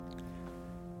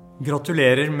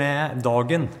Gratulerer med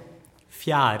dagen,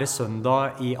 4.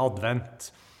 søndag i advent,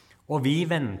 og vi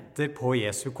venter på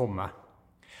Jesu komme.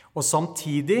 Og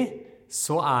samtidig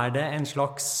så det en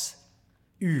slags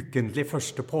ukentlig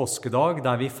første påskedag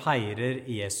der vi feirer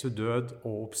Jesu død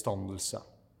og oppstandelse.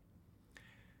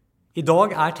 I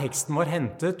dag teksten vår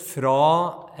hentet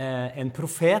fra en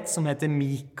profet som heter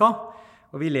Mika,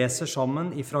 og vi leser sammen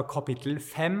fra kapittel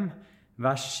 5,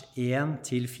 vers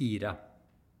 1-4.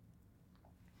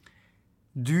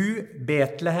 Du,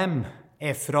 Betlehem,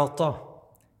 Efrata,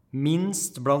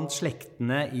 minst blant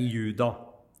slektene i Juda.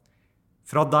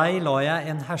 Fra deg la jeg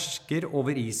en hersker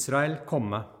over Israel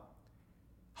komme.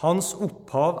 Hans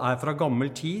opphav fra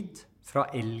gammel tid, fra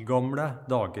eldgamle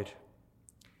dager.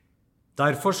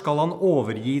 Derfor skal han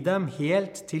overgi dem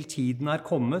helt til tiden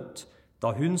kommet,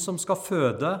 da hun som skal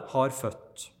føde har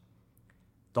født.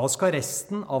 Da skal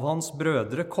resten av hans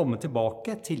brødre komme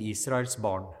tilbake til Israels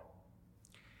barn.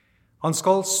 Han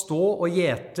skal stå og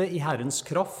gjete i Herrens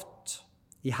kraft,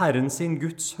 i Herren sin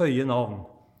Guds høye navn,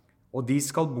 og de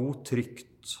skal bo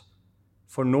trygt,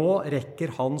 for nå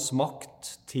rekker hans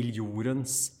makt til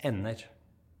jordens ender.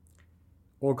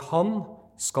 Og han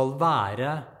skal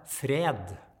være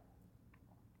fred.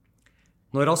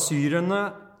 Når assyrerne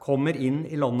kommer inn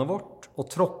i landet vårt og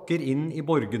tråkker inn i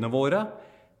borgene våre,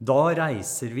 da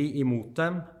reiser vi imot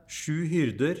dem 7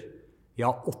 hyrder, ja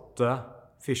 8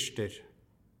 fyrster.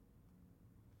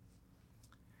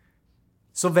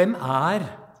 Så hvem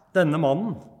denne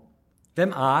mannen?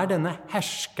 Hvem denne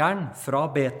herskeren fra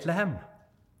Betlehem?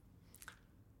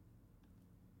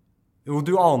 Jo,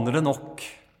 du aner det nok.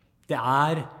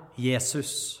 Det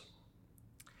Jesus.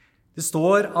 Det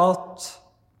står at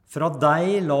fra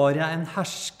deg lar jeg en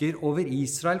hersker over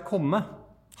Israel komme.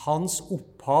 Hans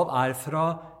opphav fra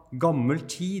gammel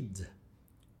tid.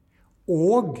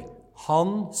 Og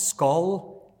han skal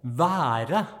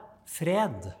være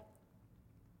fred.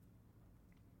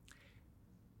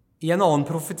 I en annen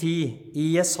profeti,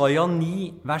 i Jesaja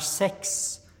 9, vers 6,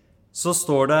 så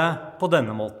står det på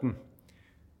denne måten.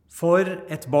 For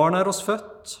et barn oss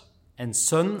født, en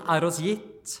sønn oss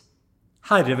gitt,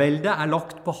 herreveldet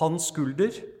lagt på hans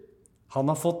skulder. Han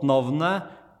har fått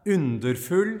navnet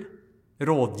underfull,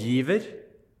 rådgiver,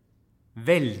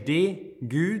 veldig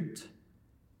Gud,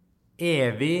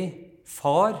 evig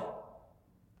far,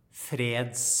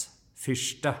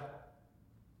 fredsfyrste.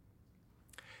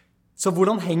 Så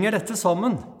hvordan henger dette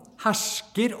sammen?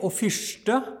 Hersker og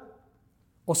fyrste,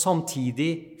 og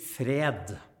samtidig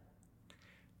fred.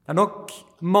 Det nok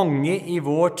mange i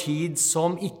vår tid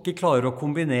som ikke klarer å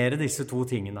kombinere disse to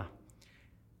tingene.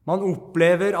 Man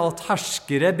opplever at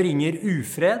herskere bringer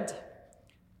ufred,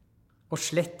 og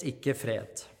slett ikke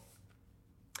fred.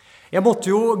 Jeg måtte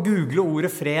jo google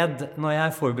ordet fred når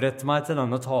jeg forberedte meg til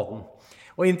denne talen.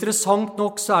 Og interessant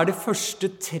nok så de første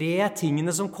 3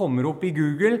 tingene som kommer opp i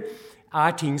Google,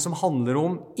 ting som handler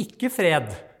om ikke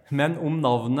fred, men om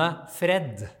navnet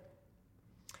Fred.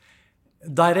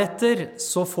 Deretter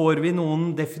så får vi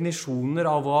noen definisjoner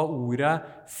av hva ordet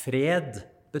fred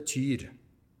betyr.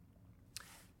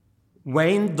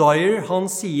 Wayne Dyer, han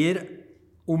sier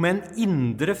om en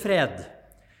indre fred,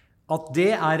 at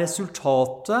det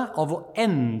resultatet av å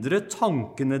endre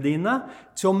tankene dine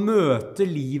til å møte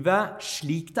livet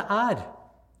slik det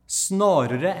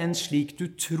snarere enn slik du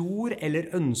tror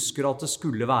eller ønsker at det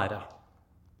skulle være.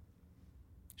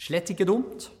 Slett ikke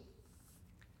dumt.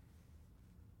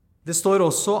 Det står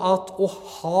også at å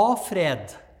ha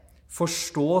fred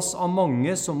forstås av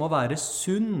mange som å være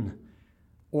sunn,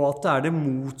 og at det det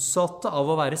motsatte av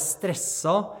å være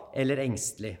stresset eller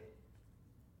engstelig.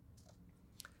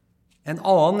 En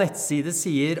annen nettside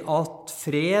sier at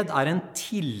fred en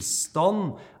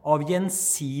tilstand av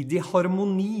gjensidig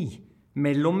harmoni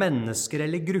mellom mennesker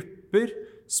eller grupper,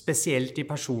 spesielt i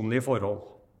personlige forhold.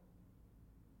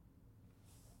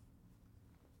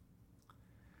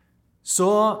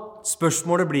 Så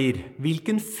spørsmålet blir,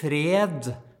 hvilken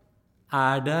fred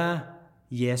det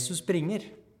Jesus bringer?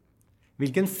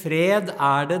 Hvilken fred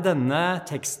det denne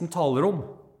teksten taler om?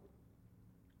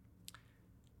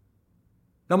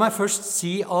 La meg først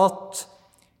si at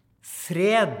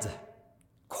fred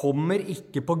kommer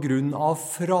ikke på grunn av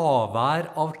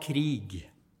fravær av krig.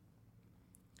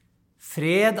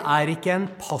 Fred ikke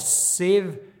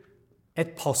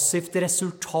et passivt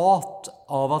resultat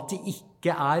av at det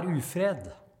ikke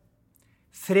ufred.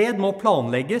 Fred må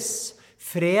planlegges,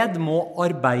 fred må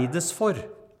arbeides for.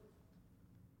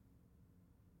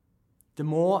 Det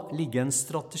må ligge en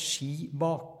strategi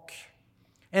bak.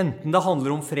 Enten det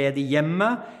handler om fred i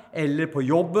hjemmet, eller på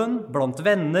jobben, blant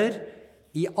venner,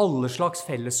 i alle slags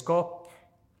fellesskap.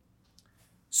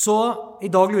 Så i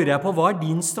dag lurer jeg på, hva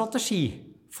din strategi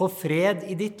for fred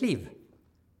i ditt liv?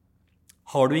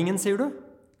 Har du ingen, sier du?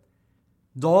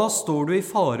 Da står du i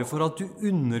fare for at du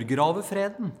undergraver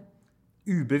freden,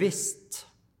 ubevisst.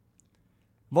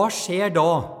 Hva skjer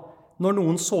da når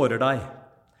noen sårer deg?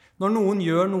 Når noen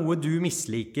gjør noe du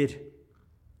misliker?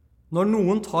 Når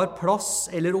noen tar plass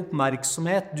eller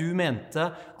oppmerksomhet du mente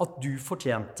at du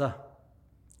fortjente?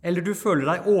 Eller du føler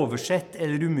deg oversett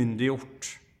eller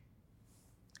umyndiggjort?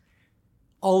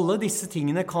 Alle disse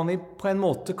tingene kan vi på en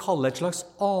måte kalle et slags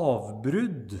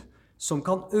avbrudd som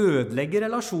kan ødelegge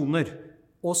relasjoner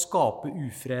og skape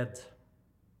ufred.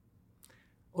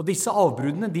 Og disse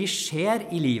avbruddene, de skjer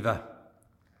i livet.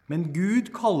 Men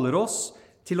Gud kaller oss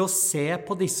til å se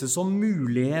på disse som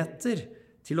muligheter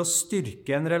til å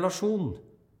styrke en relasjon,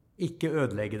 ikke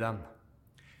ødelegge den.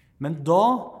 Men da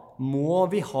må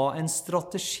vi ha en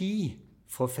strategi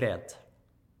for fred.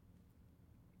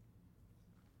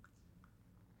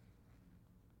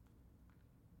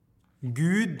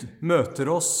 Gud møter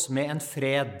oss med en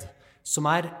fred som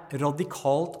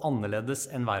radikalt annerledes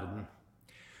enn verden.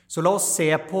 Så la oss se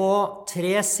på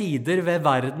 3 sider ved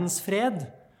verdens fred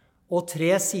og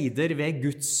 3 sider ved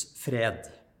Guds fred.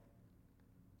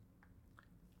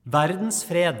 Verdens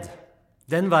fred,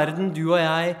 den verden du og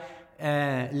jeg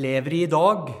lever i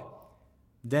dag,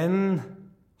 den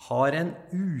har en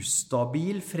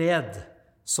ustabil fred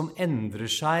som endrer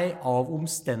seg av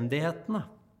omstendighetene.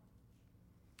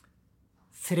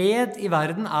 Fred i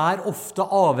verden ofte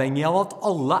avhengig av at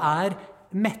alle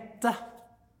mette.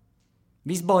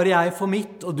 Hvis bare jeg får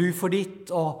mitt, og du får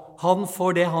ditt, og han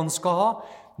får det han skal ha,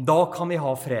 da kan vi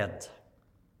ha fred.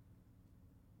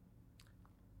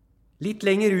 Litt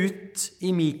lenger ut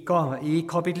i Mika, i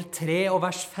kapittel 3 og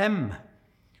vers 5,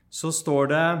 så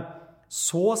står det: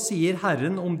 «Så sier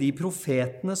Herren om de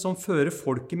profetene som fører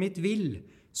folket mitt vill,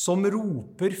 som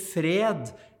roper fred,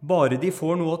 bare de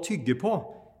får noe å tygge på,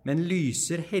 men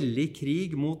lyser hellig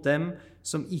krig mot dem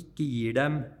som ikke gir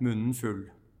dem munnen full.»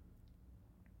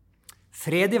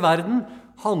 Fred i verden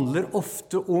handler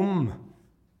ofte om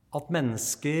at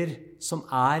mennesker som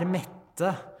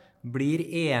mette, blir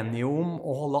enige om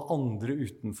å holde andre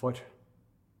utenfor.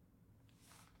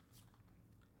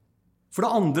 For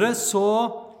det andre så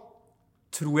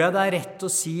tror jeg det rett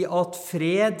å si at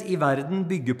fred i verden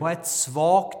bygger på et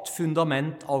svakt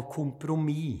fundament av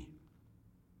kompromiss.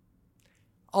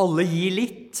 Alle gir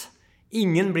litt,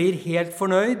 ingen blir helt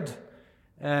fornøyd,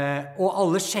 og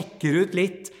alle sjekker ut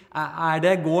litt.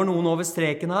 Går noen over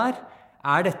streken her?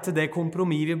 Dette det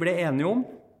kompromiss vi ble enige om?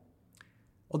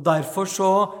 Og derfor så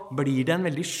blir det en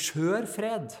veldig skjør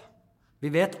fred. Vi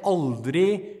vet aldri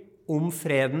om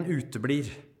freden uteblir.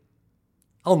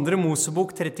 2.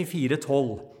 Mosebok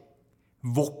 34:12.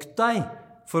 «Vokt deg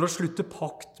for å slutte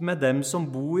pakt med dem som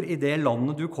bor i det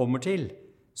landet du kommer til,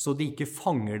 så de ikke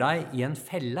fanger deg i en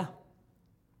felle.»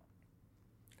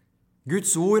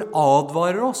 Guds ord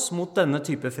advarer oss mot denne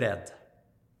type fred.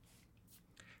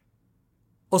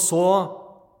 Og så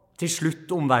til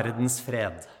slutt om verdens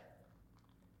fred.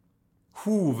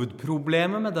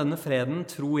 Hovedproblemet med denne freden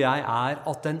tror jeg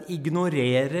at den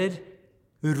ignorerer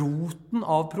roten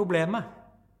av problemet.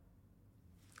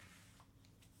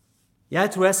 Jeg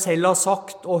tror jeg selv har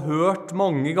sagt og hørt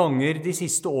mange ganger de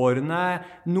siste årene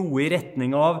noe i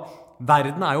retning av: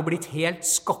 verden jo blitt helt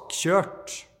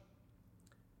skakkjørt.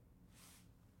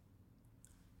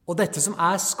 Og dette som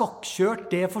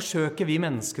skakkjørt, det forsøker vi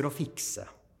mennesker å fikse.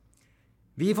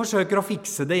 Vi forsøker å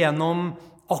fikse det gjennom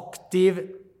aktiv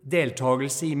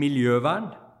deltagelse i miljøvern,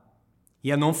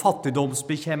 gjennom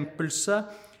fattigdomsbekjempelse,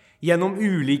 gjennom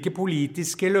ulike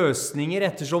politiske løsninger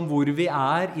ettersom hvor vi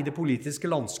i det politiske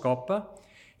landskapet,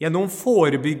 gjennom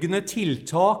forebyggende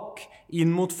tiltak inn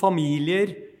mot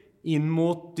familier, inn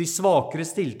mot de svakere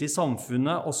stilte i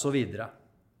samfunnet, og så videre.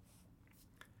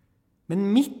 Men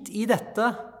midt i dette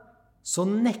så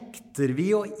nekter vi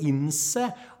å innse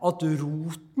at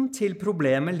roten til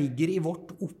problemet ligger i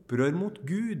vårt opprør mot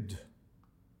Gud.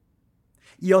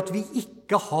 I at vi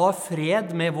ikke har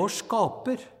fred med vår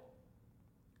skaper.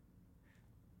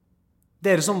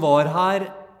 Dere som var her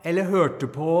eller hørte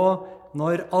på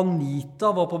når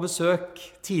Anita var på besøk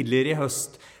tidligere i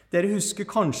høst, dere husker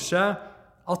kanskje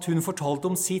at hun fortalte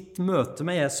om sitt møte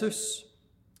med Jesus.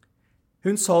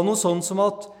 Hun sa noe sånn som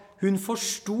at hun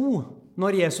forstod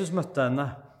når Jesus møtte henne,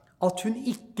 at hun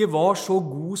ikke var så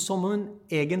god som hun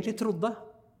egentlig trodde,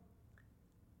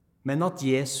 men at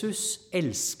Jesus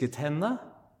elsket henne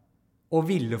og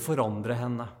ville forandre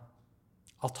henne.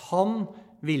 At han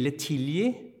ville tilgi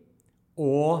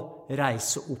og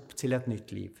reise opp til et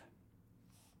nytt liv.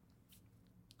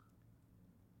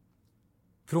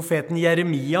 Profeten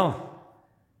Jeremia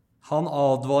han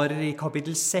advarer i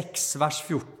kapittel 6, vers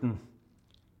 14.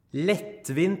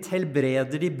 Lettvint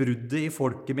helbreder de bruddet i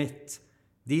folket mitt.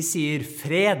 De sier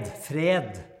fred,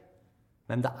 fred,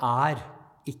 men det er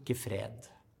ikke fred.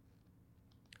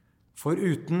 For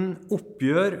uten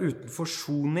oppgjør, uten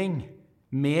forsoning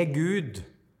med Gud,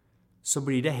 så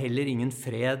blir det heller ingen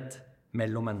fred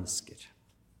mellom mennesker.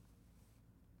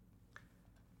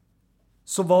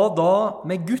 Så hva da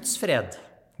med Guds fred?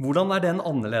 Hvordan er den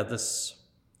annerledes?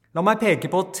 La meg peke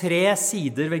på 3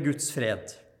 sider ved Guds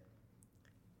fred.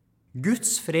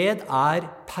 Guds fred er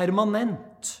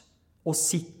permanent og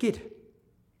sikker.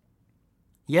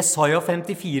 Jesaja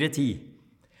 54:10.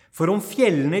 For om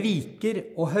fjellene viker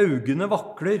og haugene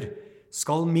vakler,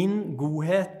 skal min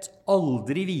godhet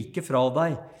aldri vike fra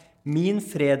deg. Min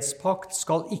fredspakt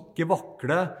skal ikke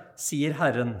vakle, sier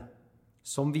Herren,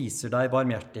 som viser deg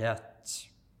barmhjertighet.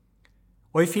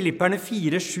 Og i Filipperne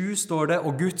 4:7 står det,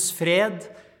 og Guds fred,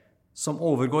 som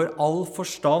overgår all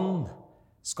forstand,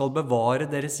 skal bevare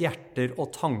deres hjerter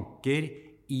og tanker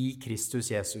i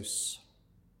Kristus Jesus.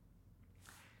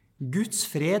 Guds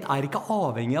fred er ikke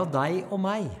avhengig av deg og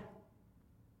meg,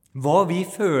 hva vi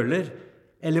føler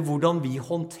eller hvordan vi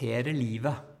håndterer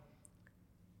livet.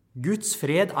 Guds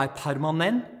fred er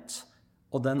permanent,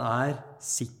 og den er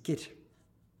sikker.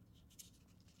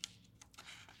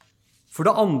 For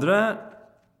det andre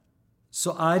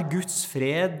så er Guds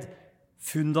fred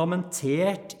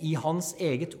fundamentert i hans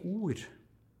eget ord.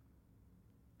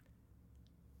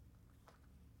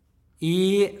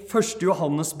 I 1.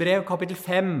 Johannes brev, kapittel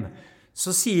 5,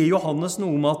 så sier Johannes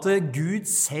noe om at Gud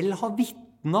selv har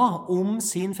vitnet om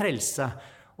sin frelse.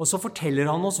 Og så forteller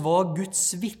han oss hva Guds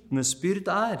vitnesbyrd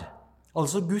er.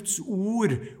 Altså Guds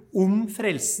ord om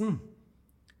frelsen.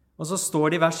 Og så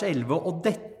står det i vers 11, og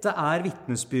dette er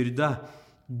vitnesbyrdet.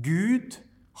 Gud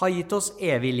har gitt oss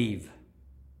evig liv.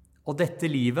 Og dette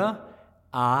livet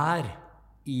er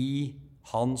i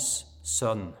hans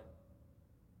sønn.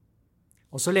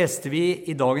 Og så leste vi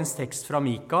i dagens tekst fra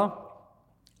Mika,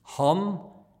 han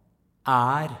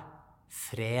er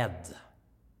fred.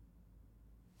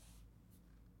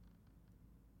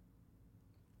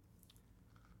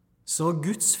 Så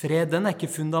Guds fred, den er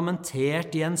ikke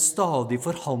fundamentert i en stadig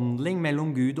forhandling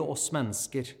mellom Gud og oss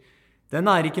mennesker. Den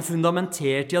er ikke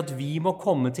fundamentert i at vi må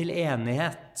komme til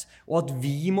enighet, og at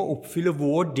vi må oppfylle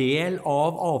vår del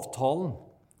av avtalen.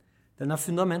 Den er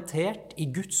fundamentert i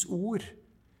Guds ord,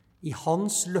 i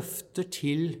hans løfter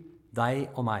til deg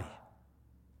og meg.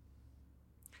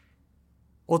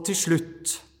 Og til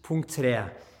slutt, punkt 3.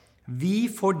 Vi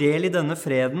får del i denne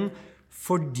freden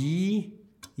fordi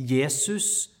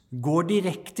Jesus går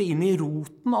direkte inn i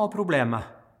roten av problemet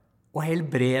og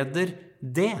helbreder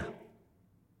det.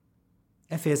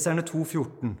 Efeserne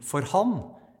 2,14. For han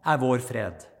er vår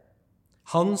fred.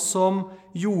 Han som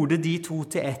gjorde de to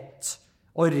til ett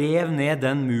og rev ned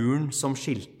den muren som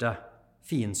skilte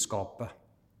fiendskapet.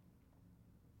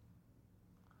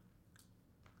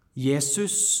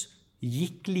 Jesus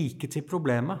gikk like til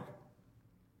problemet.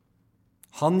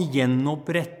 Han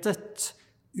gjenopprettet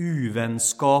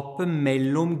uvennskapet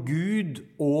mellom Gud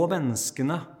og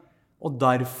menneskene, og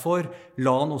derfor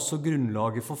la han også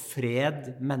grunnlaget for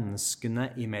fred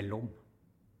menneskene imellom.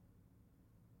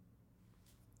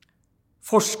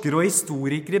 Forskere og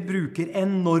historikere bruker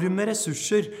enorme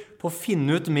ressurser på å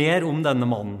finne ut mer om denne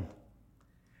mannen.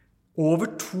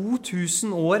 Over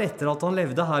 2000 år etter at han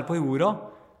levde her på jorda,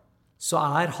 så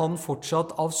er han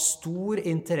fortsatt av stor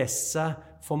interesse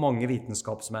for mange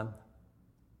vitenskapsmenn.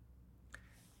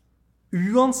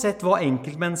 Uansett hva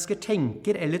enkeltmennesker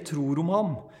tenker eller tror om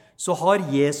ham, så har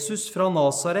Jesus fra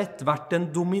Nazaret vært den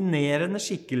dominerende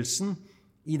skikkelsen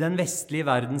i den vestlige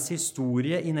verdens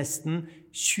historie i nesten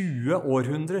 20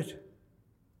 århundrer.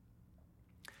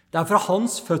 Det er fra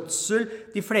hans fødsel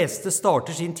de fleste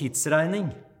starter sin tidsregning.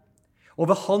 Og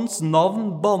ved hans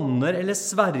navn banner eller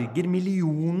sverger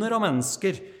millioner av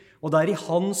mennesker, og det er i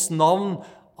hans navn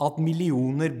at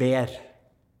millioner ber.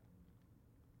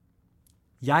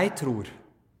 Jeg tror,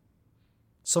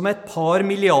 som et par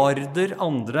milliarder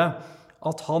andre,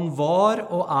 at han var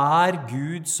og er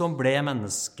Gud som ble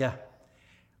menneske.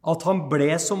 At han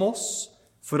ble som oss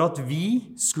for at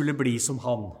vi skulle bli som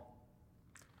han.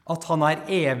 At han er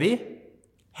evig,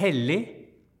 hellig,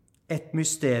 et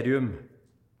mysterium.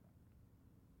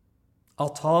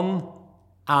 At han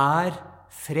er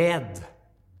fred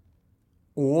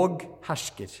og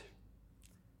hersker.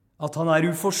 At han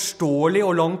er uforståelig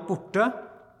og langt borte,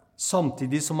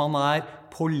 samtidig som han er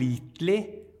pålitelig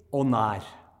og nær.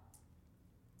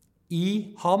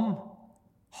 I ham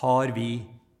har vi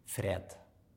fred.